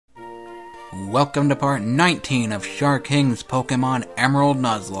Welcome to part 19 of Shark King's Pokémon Emerald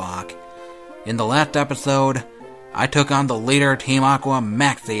Nuzlocke. In the last episode, I took on the leader Team Aqua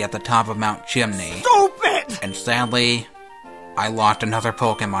Maxie at the top of Mount Chimney. Stupid! And sadly, I lost another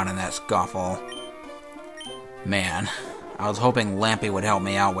Pokémon in that scuffle. Man, I was hoping Lampy would help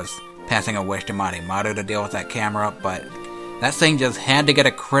me out with passing a wish to Maru to deal with that camera, but that thing just had to get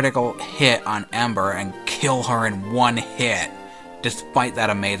a critical hit on Ember and kill her in one hit, despite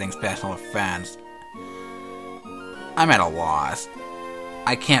that amazing special defense. I'm at a loss.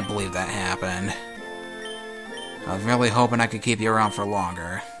 I can't believe that happened. I was really hoping I could keep you around for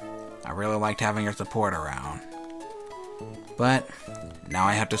longer. I really liked having your support around. But now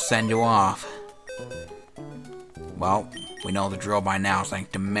I have to send you off. Well, we know the drill by now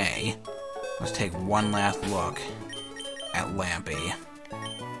thanks to May. Let's take one last look at Lampy.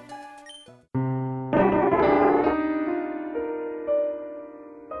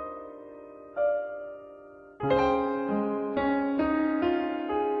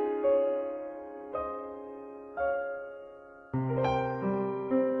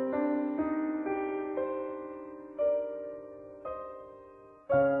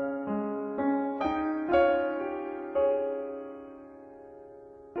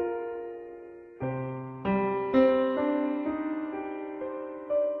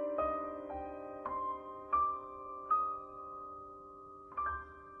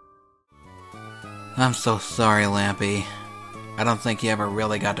 I'm so sorry, Lampy. I don't think you ever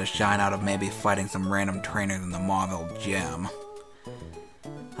really got to shine out of maybe fighting some random trainers in the Lavaridge Gym.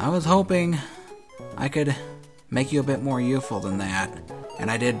 I was hoping I could make you a bit more youthful than that,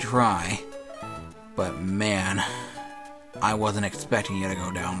 and I did try. But man, I wasn't expecting you to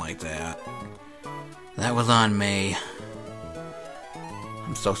go down like that. That was on me.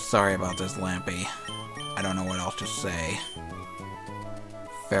 I'm so sorry about this, Lampy. I don't know what else to say.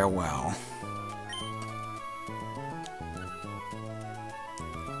 Farewell.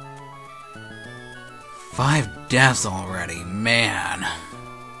 Five deaths already, man.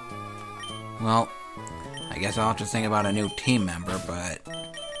 Well, I guess I'll have to think about a new team member, but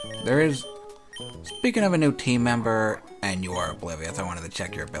there is... Speaking of a new team member, and you are oblivious, I wanted to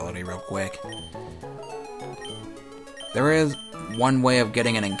check your ability real quick. There is one way of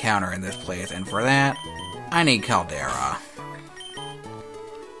getting an encounter in this place, and for that, I need Caldera.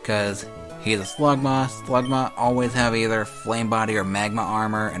 Because he's a Slugma. Slugma always have either Flame Body or Magma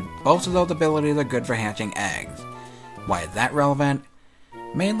Armor, and both of those abilities are good for hatching eggs. Why is that relevant?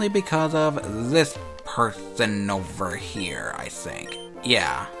 Mainly because of this person over here, I think.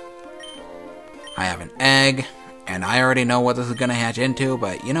 Yeah. I have an egg, and I already know what this is going to hatch into,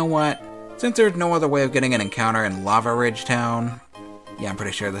 but you know what? Since there's no other way of getting an encounter in Lavaridge Town, yeah, I'm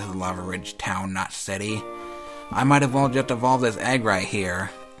pretty sure this is Lavaridge Town, not city, I might as well just evolve this egg right here.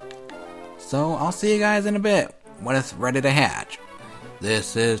 So I'll see you guys in a bit when it's ready to hatch.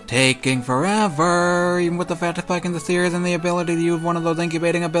 This is taking forever, even with the fastest spike in the series and the ability to use one of those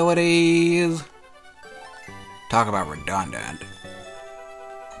incubating abilities. Talk about redundant.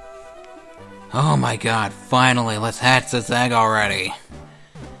 Oh my god, finally, let's hatch this egg already.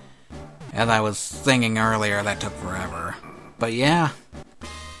 As I was singing earlier, that took forever. But yeah,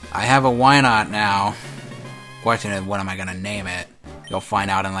 I have a why not now. Question is, what am I gonna name it? You'll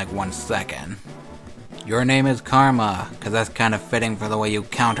find out in like 1 second. Your name is Karma, because that's kind of fitting for the way you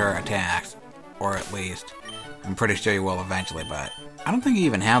counter attacks. Or at least, I'm pretty sure you will eventually, but I don't think you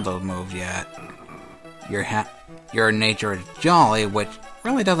even have those moves yet. Your nature is Jolly, which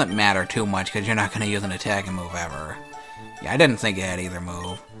really doesn't matter too much because you're not going to use an attacking move ever. Yeah, I didn't think you had either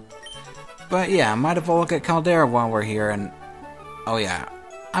move. But yeah, might as well look at Caldera while we're here, and... Oh yeah,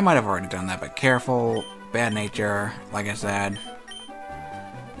 I might have already done that, but careful, bad nature, like I said.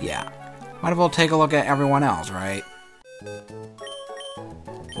 Yeah, might as well take a look at everyone else, right?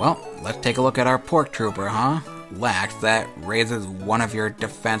 Well, let's take a look at our Pork Trooper, huh? Lax, that raises one of your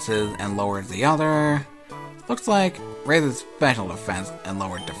defenses and lowers the other. Looks like raises special defense and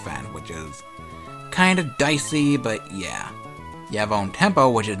lowered defense, which is kind of dicey, but yeah. You have own tempo,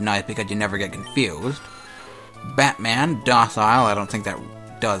 which is nice because you never get confused. Batman, docile, I don't think that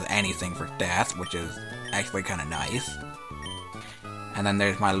does anything for stats, which is actually kind of nice. And then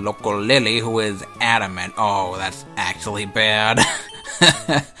there's my local Lily, who is adamant. Oh, that's actually bad.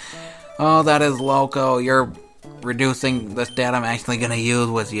 Oh, that is loco. You're reducing the stat I'm actually gonna use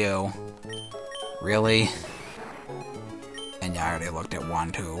with you. Really? And yeah, I already looked at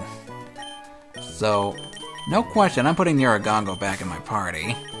one, too. So, no question, I'm putting Uragongo back in my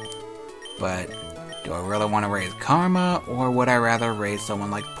party. But, do I really want to raise Karma, or would I rather raise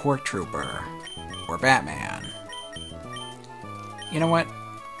someone like Pork Trooper? Or Batman? You know what?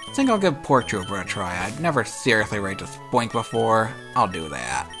 I think I'll give Pork Trooper a try. I've never seriously rated Spoink before. I'll do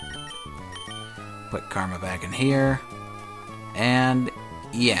that. Put Karma back in here. And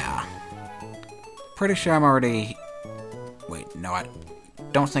yeah. Pretty sure I'm already... Wait, no, I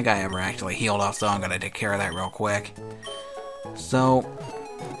don't think I ever actually healed up, so I'm gonna take care of that real quick. So...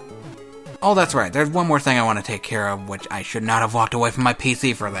 Oh, that's right. There's one more thing I want to take care of, which I should not have walked away from my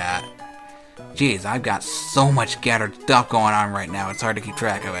PC for that. Jeez, I've got so much scattered stuff going on right now, it's hard to keep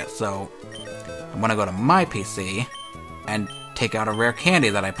track of it, so... I'm gonna go to my PC, and take out a rare candy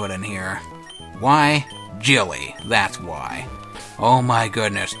that I put in here. Why? Jilly. That's why. Oh my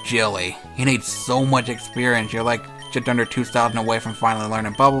goodness, Jilly. You need so much experience, you're like just under 2,000 away from finally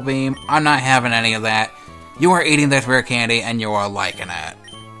learning Bubble Beam. I'm not having any of that. You are eating this rare candy, and you are liking it.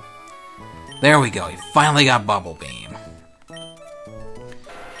 There we go, you finally got Bubble Beam.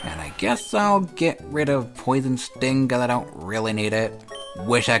 And I guess I'll get rid of Poison Sting because I don't really need it.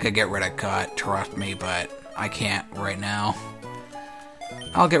 Wish I could get rid of Cut, trust me, but I can't right now.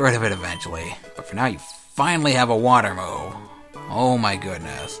 I'll get rid of it eventually. But for now, you finally have a water move. Oh my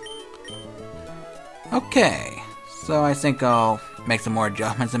goodness. Okay, so I think I'll make some more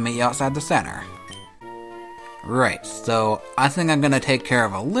adjustments and meet you outside the center. Right, so I think I'm going to take care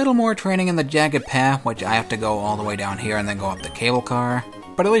of a little more training in the Jagged Path, which I have to go all the way down here and then go up the cable car.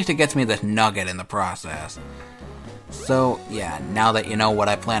 But at least it gets me this nugget in the process. So, yeah, now that you know what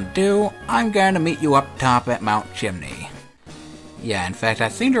I plan to do, I'm going to meet you up top at Mount Chimney. Yeah, in fact, I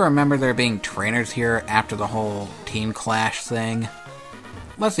seem to remember there being trainers here after the whole Team Clash thing.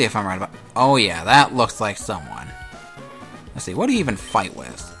 Let's see if I'm right about... Oh yeah, that looks like someone. Let's see, what do you even fight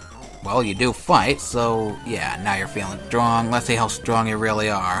with? Well, you do fight, so yeah, now you're feeling strong. Let's see how strong you really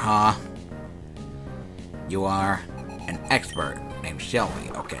are, huh? You are an expert named Shelby,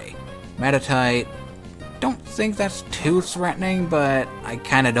 okay. Metatite, don't think that's too threatening, but I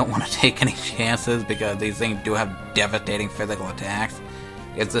kinda don't want to take any chances because these things do have devastating physical attacks.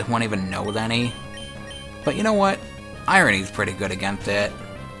 If this one even knows any. But you know what? Irony's pretty good against it.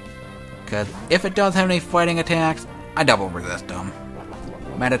 Because if it does have any fighting attacks, I double resist them.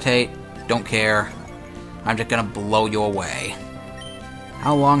 Meditate, don't care. I'm just gonna blow you away.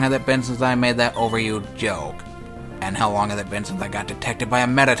 How long has it been since I made that over you joke? And how long has it been since I got detected by a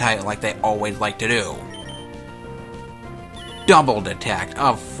Metatite like they always like to do? Double detect,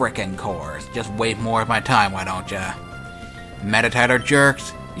 of frickin' course. Just waste more of my time, why don't ya? Metatite are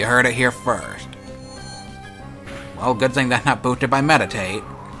jerks, you heard it here first. Well, good thing that's not boosted by Meditate.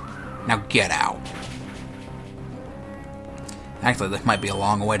 Now get out. Actually, this might be a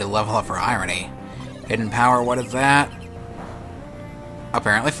long way to level up for Irony. Hidden power, what is that?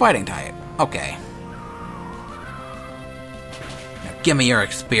 Apparently fighting type. Okay. Now give me your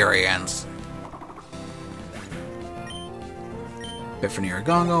experience. Bit for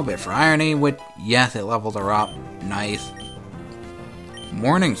Niragongo, bit for Irony, which, yes, it levels her up. Nice.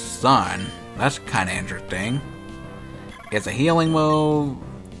 Morning Sun, that's kinda interesting. It's a healing move.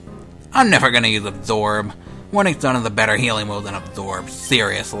 I'm never gonna use Absorb. Morning Sun is a better healing move than Absorb,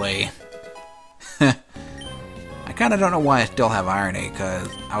 seriously. I kinda don't know why I still have Irony, because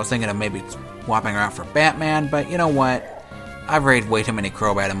I was thinking of maybe swapping her out for Batman, but you know what? I've raised way too many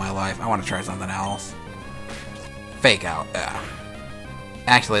Crobat in my life, I want to try something else. Fake Out,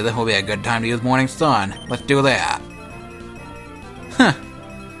 Actually, this will be a good time to use Morning Sun. Let's do that. Huh.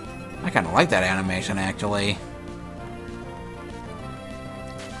 I kinda like that animation, actually.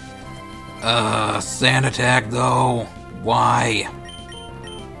 Sand attack though. Why?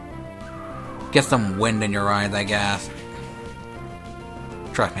 Get some wind in your eyes, I guess.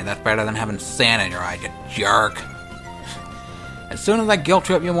 Trust me, that's better than having sand in your eyes, you jerk. As soon as I guilt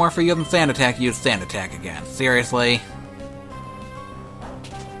trip you more for using sand attack, use sand attack again. Seriously?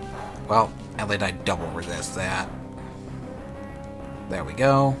 Well, at least I double resist that. There we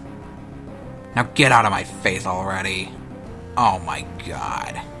go. Now get out of my face already. Oh my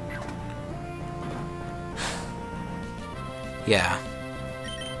god. Yeah.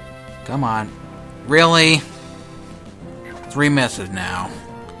 Come on. Really? 3 misses now.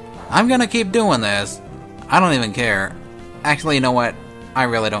 I'm gonna keep doing this. I don't even care. Actually, you know what? I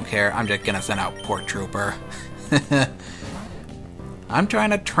really don't care. I'm just gonna send out Pork Trooper. I'm trying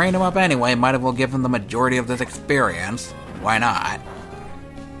to train him up anyway. Might as well give him the majority of this experience. Why not?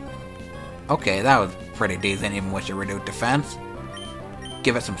 Okay, that was pretty decent even with your reduced defense.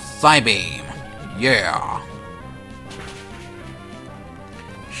 Give it some Psybeam. Yeah.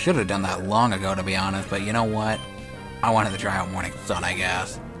 Should have done that long ago, to be honest, but you know what? I wanted to try out Morning Sun, I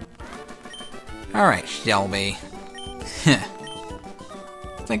guess. Alright, Shelby.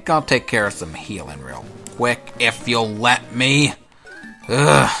 Think I'll take care of some healing real quick, if you'll let me.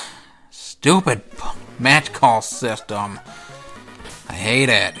 Ugh. Stupid match call system. I hate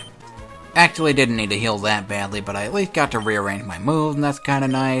it. Actually didn't need to heal that badly, but I at least got to rearrange my moves, and that's kinda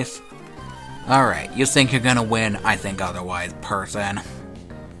nice. Alright, you think you're gonna win, I think otherwise, person.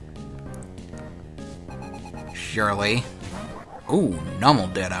 Surely. Ooh, Nummel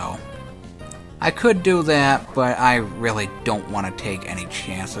Ditto. I could do that, but I really don't want to take any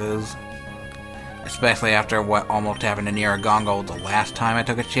chances. Especially after what almost happened to Niragongo the last time I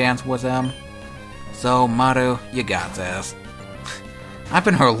took a chance with him. So, Maru, you got this. I've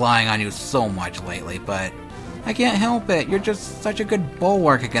been relying on you so much lately, but I can't help it. You're just such a good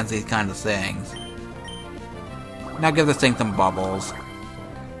bulwark against these kind of things. Now give this thing some bubbles.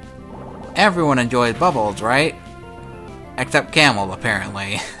 Everyone enjoys bubbles, right? Except Camel,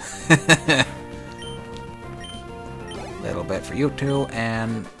 apparently. Little bit for you two,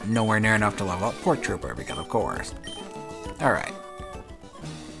 and nowhere near enough to level up Port Trooper, because of course. Alright.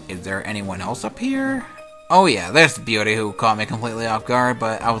 Is there anyone else up here? Oh yeah, there's the beauty who caught me completely off guard,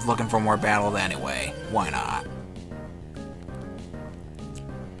 but I was looking for more battles anyway. Why not?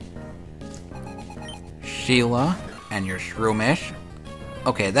 Sheila, and your Shroomish.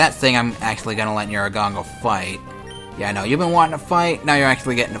 Okay, that thing I'm actually gonna let Niragongo fight. Yeah, I know, you've been wanting to fight, now you're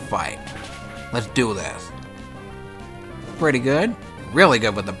actually getting to fight. Let's do this. Pretty good. Really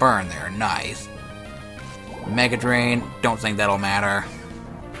good with the burn there, nice. Mega Drain, don't think that'll matter.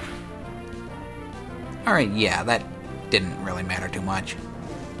 Alright, yeah, that didn't really matter too much.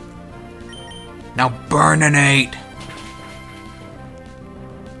 Now Burninate!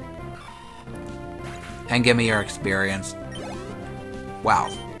 And give me your experience. Wow,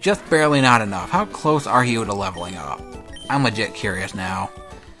 just barely not enough. How close are you to leveling up? I'm legit curious now.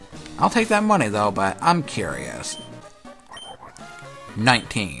 I'll take that money though, but I'm curious.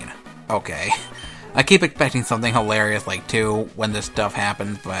 19. Okay. I keep expecting something hilarious like 2 when this stuff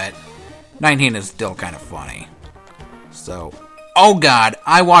happens, but 19 is still kind of funny. So, oh god,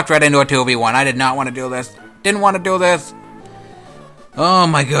 I walked right into a 2v1. I did not want to do this. Didn't want to do this. Oh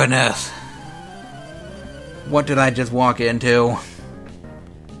my goodness. What did I just walk into?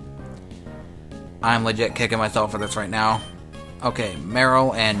 I'm legit kicking myself for this right now. Okay,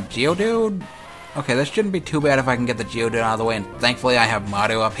 Meryl and Geodude. Okay, this shouldn't be too bad if I can get the Geodude out of the way, and thankfully I have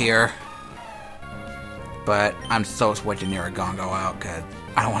Maru up here. But I'm so switching Niragongo out, because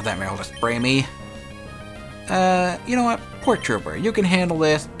I don't want that Meryl to spray me. You know what? Port Trooper, you can handle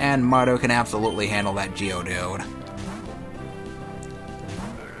this, and Maru can absolutely handle that Geodude.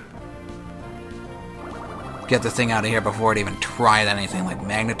 Get this thing out of here before it even tries anything like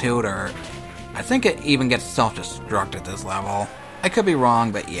Magnitude, or I think it even gets self-destruct at this level. I could be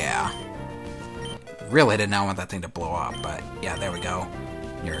wrong, but yeah. Really did not want that thing to blow up, but yeah, there we go.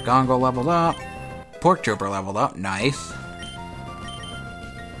 Niragongo leveled up. Port Trooper leveled up, nice.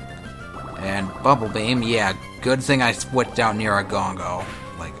 And Bubble Beam, yeah, good thing I switched out Niragongo.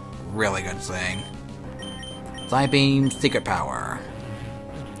 Like, really good thing. Psybeam, Secret Power.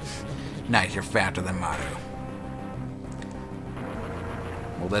 Nice, you're faster than Maru.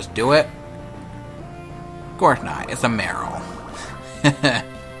 Will this do it? Of course not, it's a Meryl.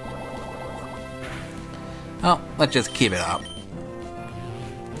 Well, let's just keep it up.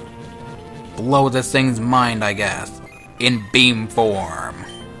 Blow this thing's mind, I guess. In beam form.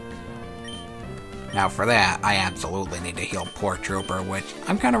 Now for that, I absolutely need to heal Port Trooper, which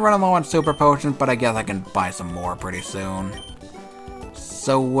I'm kind of running low on super potions, but I guess I can buy some more pretty soon.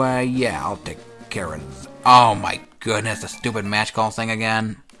 So, yeah, I'll take care of this. Oh my goodness, the stupid match call thing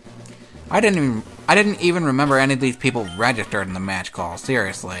again. I didn't even remember any of these people registered in the match call,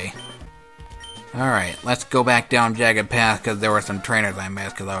 seriously. Alright, let's go back down Jagged Path, because there were some trainers I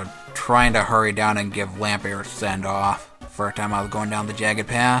missed, because I was trying to hurry down and give Lampier a send-off first time I was going down the Jagged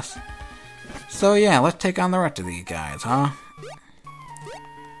Path. So yeah, let's take on the rest of these guys, huh?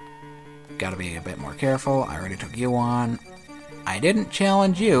 Gotta be a bit more careful, I already took you on. I didn't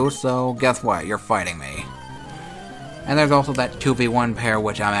challenge you, so guess what, you're fighting me. And there's also that 2v1 pair,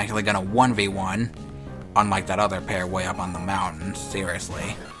 which I'm actually gonna 1v1, unlike that other pair way up on the mountain,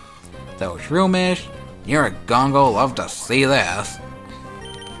 seriously. So, Shroomish, Niragongo, love to see this.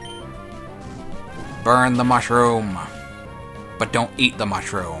 Burn the mushroom. But don't eat the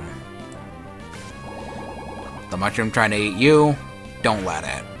mushroom. The mushroom trying to eat you, don't let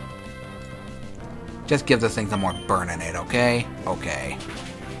it. Just give this thing some more burn in it, okay? Okay.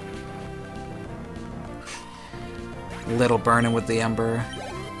 Little burning with the Ember.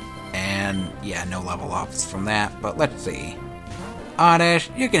 And, yeah, no level ups from that, but let's see. Oddish,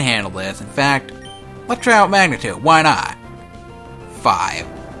 you can handle this. In fact, let's try out Magnitude. Why not? 5.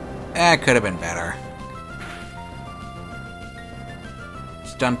 That could have been better.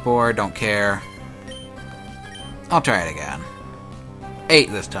 stunt board, don't care. I'll try it again. 8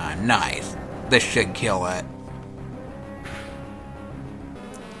 this time, nice. This should kill it.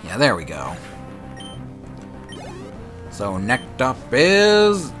 Yeah, there we go. So next up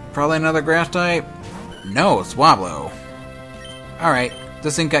is probably another grass type. No, Swablu. Alright,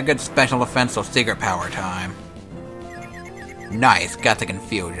 this thing got good special defense, so secret power time. Nice, got the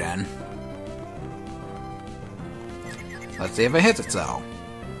confusion. Let's see if it hits itself.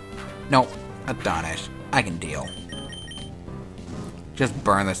 Nope, Adonish. I can deal. Just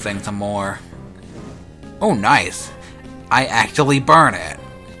burn this thing some more. Oh, nice. I actually burn it.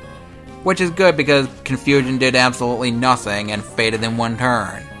 Which is good because Confusion did absolutely nothing and faded in one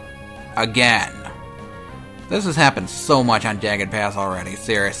turn. Again. This has happened so much on Jagged Pass already,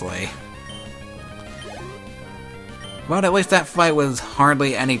 seriously. But at least that fight was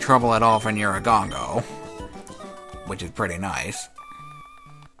hardly any trouble at all for Nuragongo. Which is pretty nice.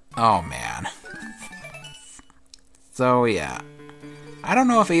 Oh man. So yeah. I don't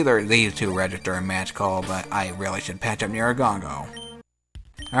know if either of these two register in match call, but I really should patch up Nuragongo.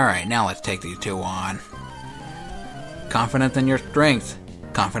 Alright, now let's take these two on. Confident in your strength.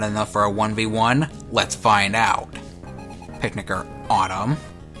 Confident enough for a 1v1? Let's find out. Picnicker Autumn.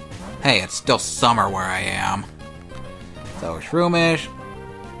 Hey, it's still summer where I am. So, Shroomish.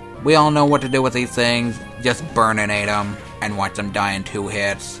 We all know what to do with these things. Just burninate them and watch them die in 2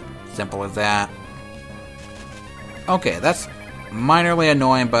 hits. Simple as that. Okay, that's minorly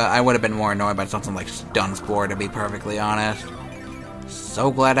annoying, but I would have been more annoyed by something like Stun Spore, to be perfectly honest. So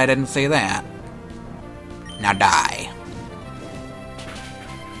glad I didn't see that. Now die.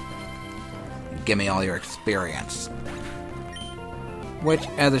 Give me all your experience. Which,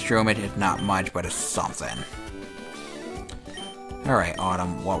 as a Shroomish, is not much, but it's something. Alright,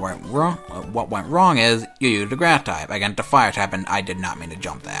 Autumn, what went wrong is, you used a grass type against a fire type, and I did not mean to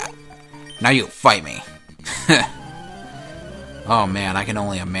jump that. Now you, fight me! Oh man, I can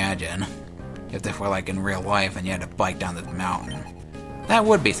only imagine. If this were like in real life and you had to bike down this mountain. That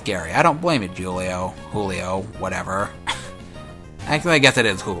would be scary. I don't blame you, Julio, whatever. Actually, I guess it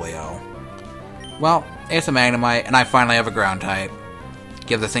is Julio. Well, it's a Magnemite, and I finally have a ground type.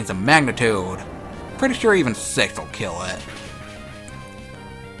 Give this thing some magnitude. Pretty sure even 6 will kill it.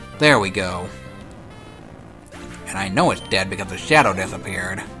 There we go. And I know it's dead because the shadow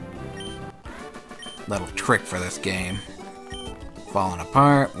disappeared. Little trick for this game. Falling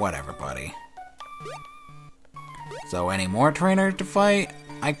apart, whatever, buddy. So, any more trainers to fight?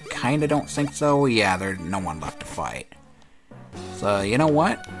 I kinda don't think so. Yeah, there's no one left to fight. So, you know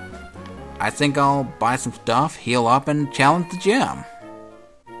what? I think I'll buy some stuff, heal up, and challenge the gym.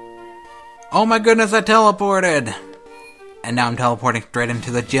 Oh my goodness, I teleported! And now I'm teleporting straight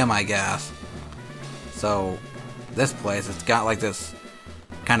into the gym, I guess. So, this place, it's got like this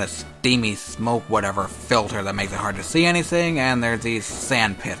kind of steamy smoke whatever filter that makes it hard to see anything, and there's these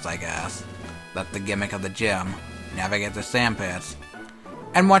sand pits, I guess. That's the gimmick of the gym. Navigate the sand pits.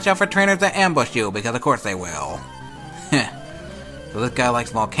 And watch out for trainers that ambush you, because of course they will. So this guy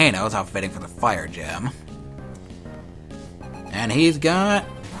likes volcanoes, how fitting for the fire gym. And he's got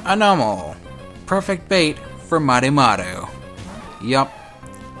a Numel. Perfect bait for Maru. Yup.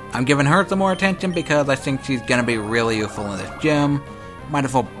 I'm giving her some more attention because I think she's gonna be really useful in this gym. Might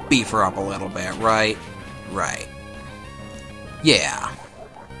as well beef her up a little bit, right? Right. Yeah.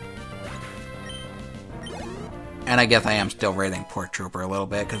 And I guess I am still rating Port Trooper a little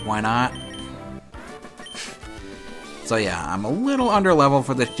bit, because why not? So yeah, I'm a little under level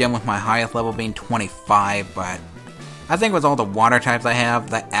for this gym with my highest level being 25, but I think with all the water types I have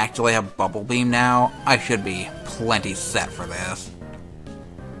that actually have Bubble Beam now, I should be plenty set for this.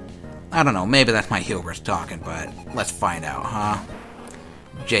 I don't know, maybe that's my hubris talking, but let's find out, huh?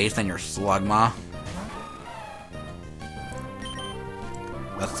 Jason, your Slugma.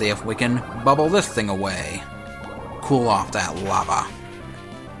 Let's see if we can bubble this thing away. Cool off that lava.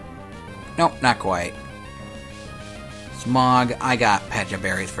 Nope, not quite. Smog, I got Pecha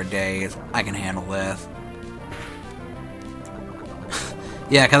Berries for days. I can handle this.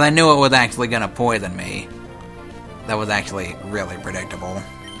 Yeah, because I knew it was actually going to poison me. That was actually really predictable.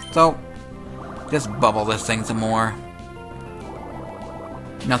 So, just bubble this thing some more.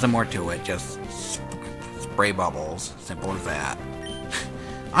 Nothing more to it, just spray bubbles. Simple as that.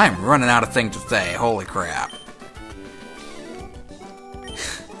 I'm running out of things to say, holy crap.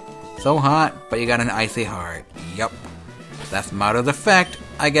 So hot, but you got an icy heart. Yup. That's Maru's effect,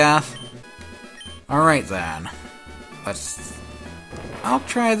 I guess. Alright then. I'll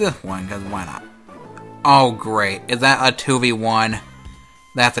try this one, because why not? Oh great, is that a 2v1?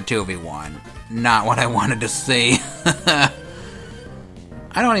 That's a 2v1. Not what I wanted to see.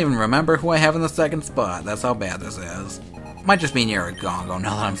 I don't even remember who I have in the second spot. That's how bad this is. Might just be Nyaragongo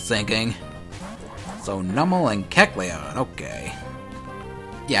now that I'm thinking. So Numel and Kecleon, okay.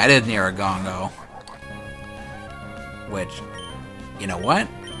 Yeah, it is Nyaragongo. Which, you know what?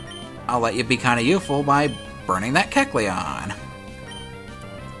 I'll let you be kind of useful by burning that Kecleon.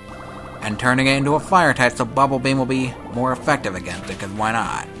 And turning it into a fire type so Bubble Beam will be more effective against it, because why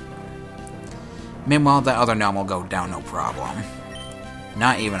not? Meanwhile, that other Numel will go down no problem.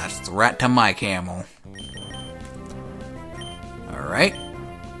 Not even a threat to my camel. Alright.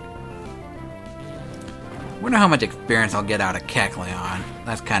 Wonder how much experience I'll get out of Kecleon.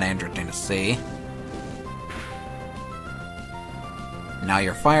 That's kind of interesting to see. Now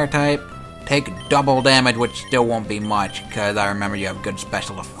your fire type, take double damage, which still won't be much, because I remember you have good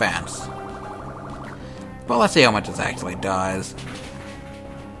special defense. But let's see how much this actually does.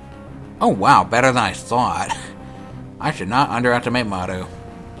 Oh wow, better than I thought. I should not underestimate Madu.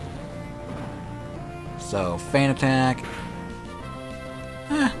 So, Feint Attack.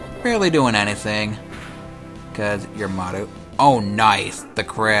 Barely doing anything. Because you're Madu. Oh nice, the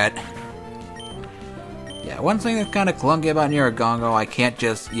crit. Yeah, one thing that's kind of clunky about Nyaragongo, I can't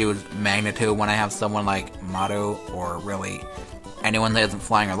just use Magnitude when I have someone like Madu, or really anyone that isn't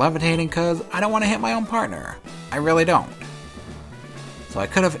flying or levitating, because I don't want to hit my own partner. I really don't. So I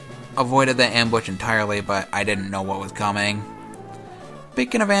could have avoided that ambush entirely, but I didn't know what was coming.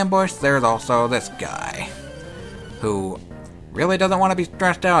 Speaking of ambush, there's also this guy, who really doesn't want to be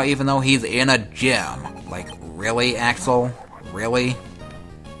stressed out even though he's in a gym. Like, really, Axel? Really?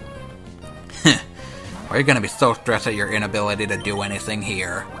 Are you gonna be so stressed at your inability to do anything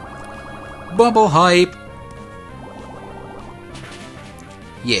here? Bubble hype!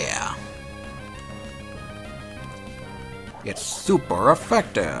 Yeah. It's super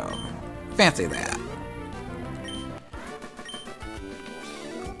effective. Fancy that.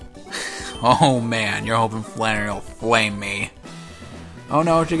 Oh man, you're hoping Flannery will flame me. Oh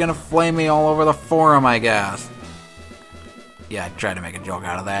no, she's gonna flame me all over the forum, I guess. Yeah, I tried to make a joke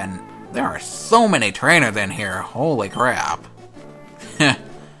out of that, and there are so many trainers in here, holy crap. And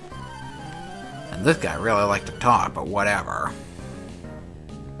this guy really likes to talk, but whatever.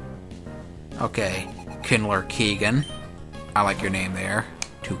 Okay, Kindler Keegan. I like your name there.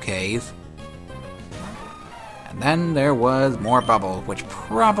 2 Ks. And then there was more bubbles, which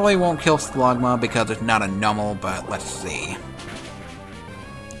probably won't kill Slugma because it's not a Numel, but let's see.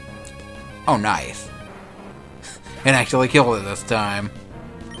 Oh, nice. It actually killed it this time.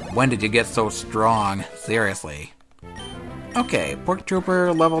 When did you get so strong? Seriously. Okay, Pork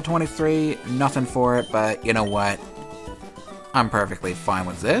Trooper, level 23, nothing for it, but you know what? I'm perfectly fine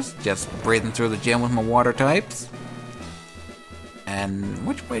with this. Just breathing through the gym with my water types. And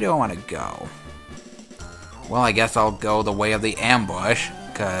which way do I want to go? Well, I guess I'll go the way of the ambush,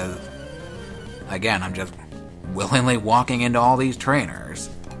 because, again, I'm just willingly walking into all these trainers.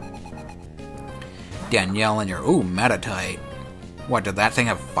 Danielle and your, ooh, Metatite. What, did that thing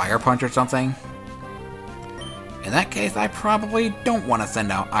have Fire Punch or something? In that case, I probably don't want to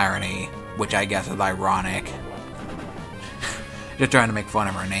send out Irony, which I guess is ironic. Just trying to make fun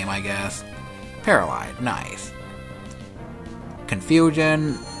of her name, I guess. Paralyzed, nice.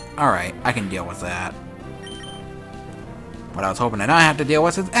 Confusion, alright, I can deal with that. What I was hoping to not have to deal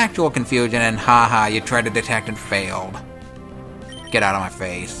with is actual confusion, and haha, you tried to detect and failed. Get out of my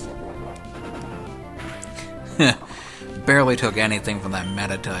face. Barely took anything from that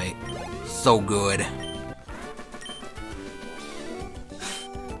Metatite. So good.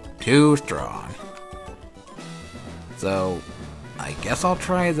 Too strong. So, I guess I'll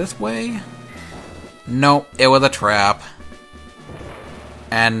try this way? Nope, it was a trap.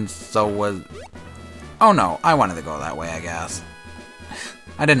 And so was... Oh no, I wanted to go that way, I guess.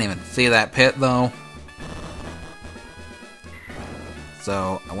 I didn't even see that pit, though.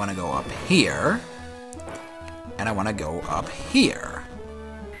 So, I want to go up here. And I want to go up here.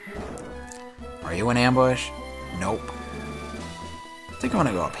 Are you in ambush? Nope. I think I want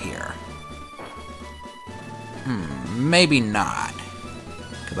to go up here. Maybe not.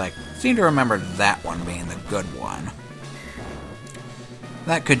 Because I seem to remember that one being the good one.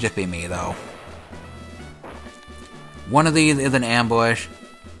 That could just be me, though. One of these is an ambush.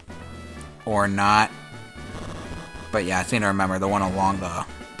 Or not. But yeah, I seem to remember the one along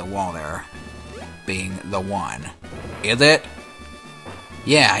the wall there being the one. Is it?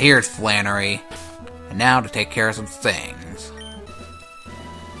 Yeah, here's Flannery. And now to take care of some things.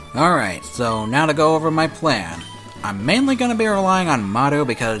 Alright, so now to go over my plan. I'm mainly going to be relying on Madu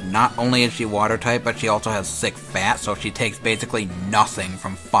because not only is she water type, but she also has sick fat, so she takes basically nothing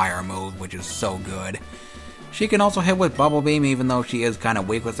from fire moves, which is so good. She can also hit with Bubble Beam, even though she is kind of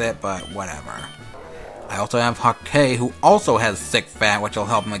weak with it, but whatever. I also have Hake, who also has Sick Fat, which will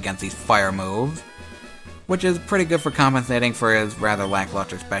help him against these fire moves, which is pretty good for compensating for his rather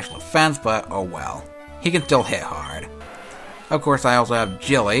lackluster special defense, but oh well. He can still hit hard. Of course, I also have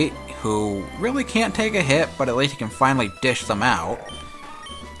Jilly, who really can't take a hit, but at least he can finally dish them out,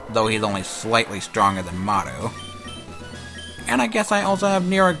 though he's only slightly stronger than Maru. And I guess I also have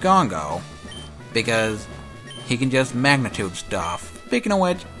Niragongo, because he can just magnitude stuff. Speaking of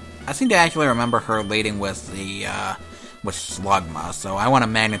which, I seem to actually remember her leading with the, with Slugma, so I want to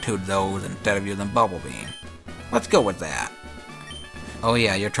magnitude those instead of using Bubble Beam. Let's go with that. Oh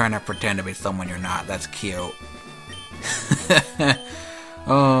yeah, you're trying to pretend to be someone you're not, that's cute.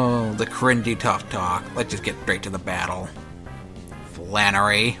 Oh, the cringy tough talk. Let's just get straight to the battle.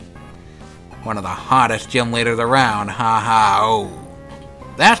 Flannery. One of the hottest gym leaders around, haha, oh.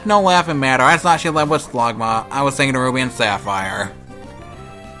 That's no laughing matter, I thought she led with Slugma. I was thinking Ruby and Sapphire.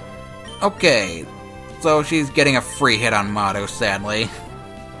 Okay, so she's getting a free hit on Maru, sadly.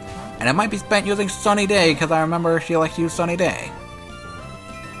 And it might be spent using Sunny Day, because I remember she likes to use Sunny Day.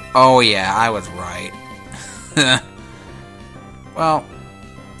 Oh yeah, I was right. Well,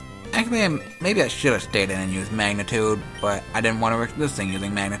 actually, maybe I should have stayed in and used Magnitude, but I didn't want to risk this thing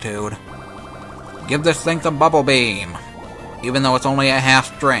using Magnitude. Give this thing some Bubble Beam, even though it's only at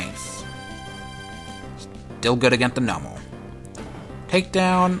half strength. Still good against the Numel.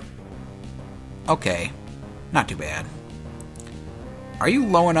 Takedown. Okay, not too bad. Are you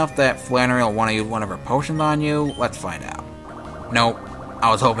low enough that Flannery will want to use one of her potions on you? Let's find out. Nope, I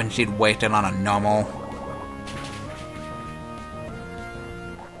was hoping she'd waste it on a Numel.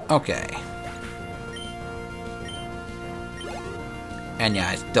 Okay. And yeah,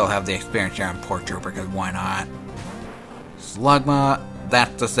 I still have the experience here on Pork Trooper, because why not? Slugma,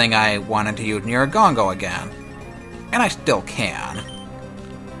 that's the thing I wanted to use Niragongo again. And I still can.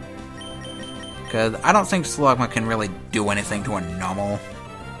 Because I don't think Slugma can really do anything to a Numel.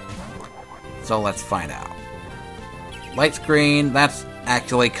 So let's find out. Light Screen, that's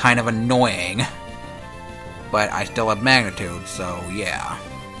actually kind of annoying. But I still have Magnitude, so yeah.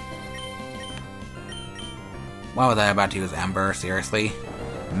 Why was I about to use Ember? Seriously?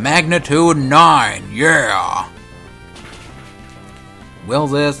 Magnitude 9! Yeah! Will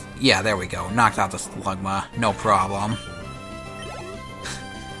this? Yeah, there we go. Knocks out the Slugma. No problem.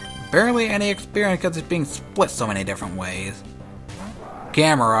 Barely any experience because it's being split so many different ways.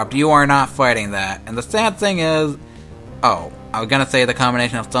 Camera up, you are not fighting that. And the sad thing is... Oh, I was gonna say the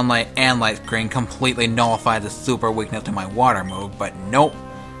combination of Sunlight and Light Screen completely nullified the super weakness to my water move, but nope.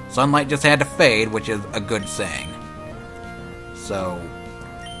 Sunlight just had to fade, which is a good thing. So,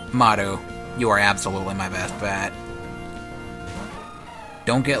 Maru, you are absolutely my best bet.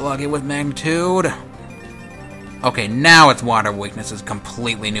 Don't get lucky with Magnitude. Okay, now its water weakness is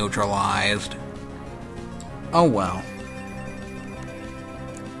completely neutralized. Oh well.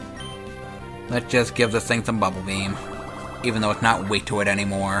 Let's just give this thing some Bubble Beam, even though it's not weak to it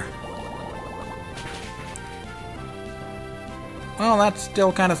anymore. Well, that's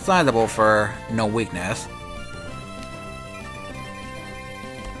still kind of sizable for no weakness.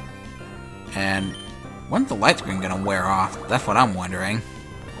 And when's the light screen gonna wear off? That's what I'm wondering.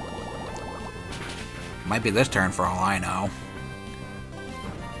 Might be this turn for all I know.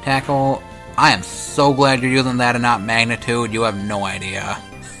 Tackle. I am so glad you're using that and not Magnitude. You have no idea.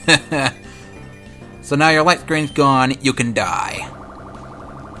 So now your light screen's gone, you can die.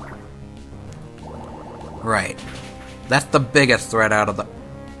 Right. That's the biggest threat out of the...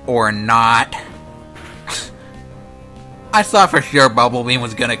 Or not. I thought for sure Bubble Beam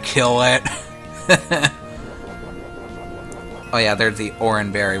was gonna kill it. Oh yeah, there's the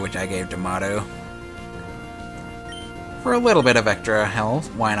Oran Berry, which I gave to Maru. For a little bit of extra health,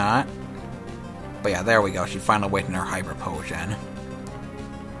 why not? But yeah, there we go, she finally wasted her Hyper Potion.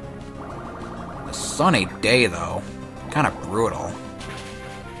 A sunny day, though. Kind of brutal.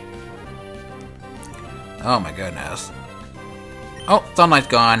 Oh my goodness. Oh, Sunlight's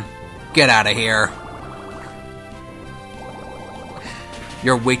gone. Get out of here.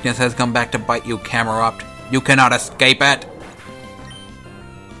 Your weakness has come back to bite you, Camerupt. You cannot escape it.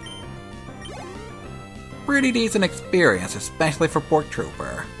 Pretty decent experience, especially for Pork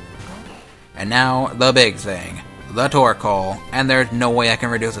Trooper. And now, the big thing. The Torkoal. And there's no way I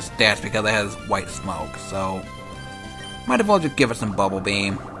can reduce its stats because it has white smoke, so... might as well just give it some Bubble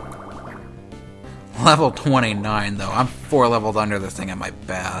Beam. Level 29, though. I'm 4 levels under this thing at my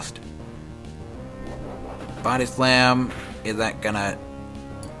best. Body Slam. Is that gonna...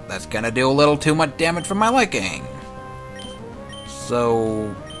 That's gonna do a little too much damage for my liking.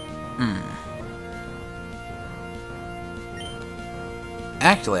 So...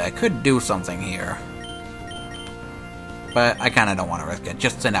 Actually, I could do something here. But I kinda don't want to risk it.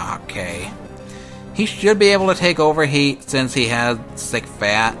 Just send out K. He should be able to take Overheat since he has sick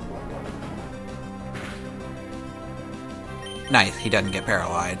fat. Nice, he doesn't get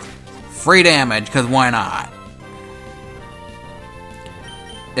paralyzed. Free damage, because why not?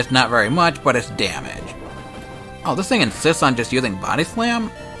 It's not very much, but it's damage. Oh, this thing insists on just using Body Slam?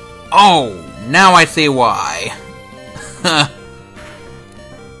 Oh, now I see why.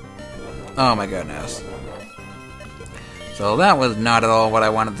 Oh my goodness. So that was not at all what I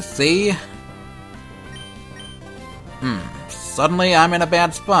wanted to see. Suddenly I'm in a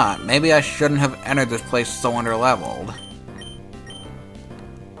bad spot. Maybe I shouldn't have entered this place so underleveled.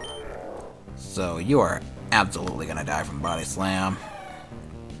 So you are absolutely gonna die from Body Slam.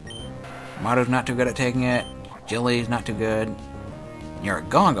 Maru's not too good at taking it. Jilly's not too good.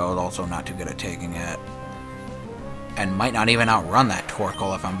 Gongo is also not too good at taking it. And might not even outrun that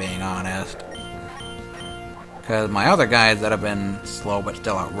Torkoal if I'm being honest. Because my other guys that have been slow but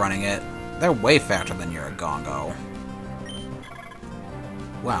still outrunning it, they're way faster than Gongo.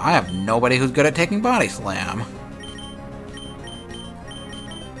 Wow, I have nobody who's good at taking Body Slam.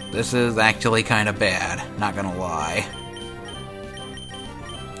 This is actually kind of bad, not gonna lie.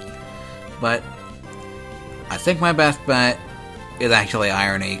 But I think my best bet is actually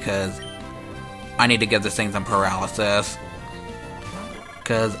Irony, because I need to give this thing some paralysis.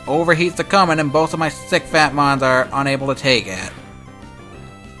 Because Overheat's a coming and both of my sick fat mons are unable to take it.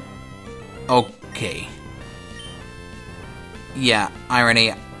 Okay. Yeah,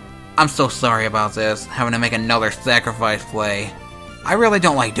 Irony, I'm so sorry about this, having to make another sacrifice play. I really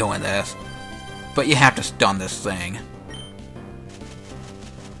don't like doing this, but you have to stun this thing.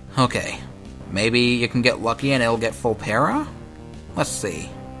 Okay, maybe you can get lucky and it'll get full para? Let's see.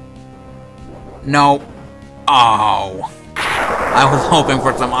 No. Oh. I was hoping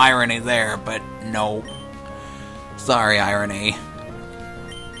for some irony there, but no. Sorry, Irony.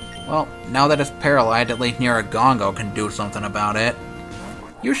 Well, now that it's paralyzed, at least Gongo can do something about it.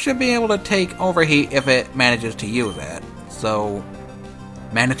 You should be able to take Overheat if it manages to use it. So,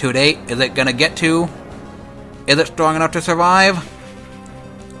 Magnitude 8, is it gonna get to? Is it strong enough to survive?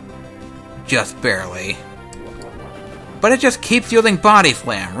 Just barely. But it just keeps using Body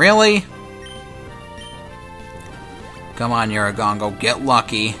Slam, really? Come on, Gongo, get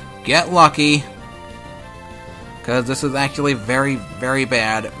lucky. Get lucky. Because this is actually very, very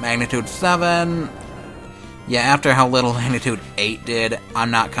bad. Magnitude 7. Yeah, after how little Magnitude 8 did,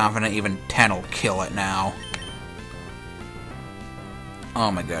 I'm not confident even 10 will kill it now. Oh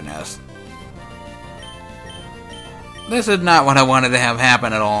my goodness. This is not what I wanted to have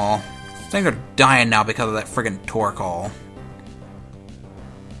happen at all. Things are dying now because of that friggin' Torkoal.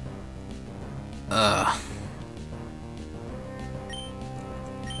 Ugh.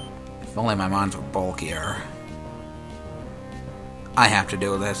 If only my mons were bulkier. I have to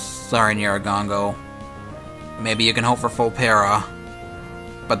do this. Sorry, Gongo. Maybe you can hope for full para.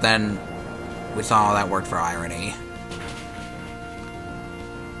 But then, we saw how that worked for Irony.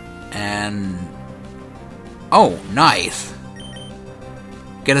 And... oh, nice!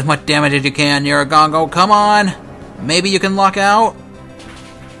 Get as much damage as you can, Gongo. Come on! Maybe you can luck out?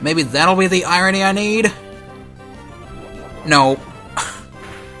 Maybe that'll be the Irony I need? No.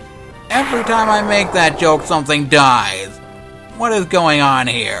 Every time I make that joke, something dies. What is going on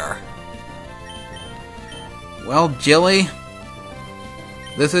here? Well, Jilly,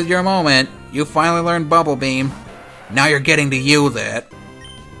 this is your moment. You finally learned Bubble Beam. Now you're getting to use it.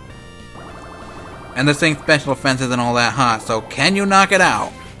 And this thing's special defense isn't all that hot, so can you knock it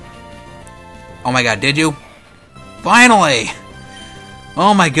out? Oh my god, did you? Finally!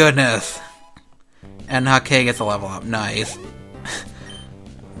 Oh my goodness. And Hake gets a level up. Nice.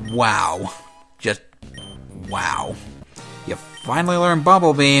 Wow. Just wow. You finally learned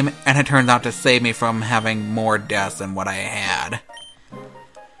Bubble Beam, and it turns out to save me from having more deaths than what I had.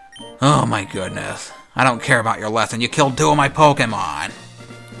 Oh my goodness. I don't care about your lesson. You killed 2 of my Pokémon.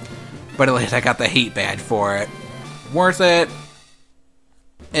 But at least I got the heat badge for it. Worth it?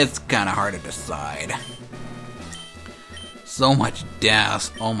 It's kinda hard to decide. So much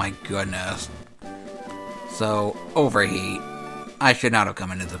death. Oh my goodness. So, Overheat. I should not have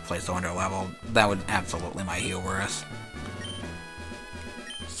come into this place so underleveled. That was absolutely my hubris.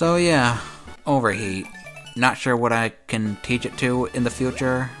 So yeah, Overheat. Not sure what I can teach it to in the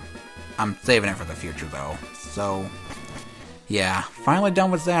future. I'm saving it for the future though. So, yeah, finally done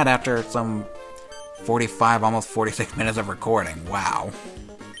with that after some 45, almost 46 minutes of recording. Wow.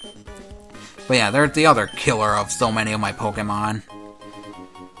 But yeah, there's the other killer of so many of my Pokemon.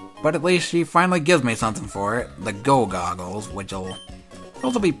 But at least she finally gives me something for it. The Go Goggles, which'll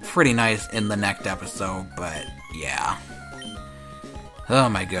Those will be pretty nice in the next episode, but yeah. Oh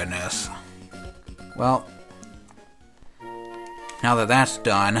my goodness. Well, now that that's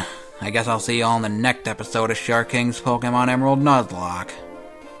done, I guess I'll see you all in the next episode of Shark King's Pokemon Emerald Nuzlocke.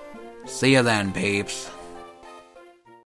 See you then, peeps.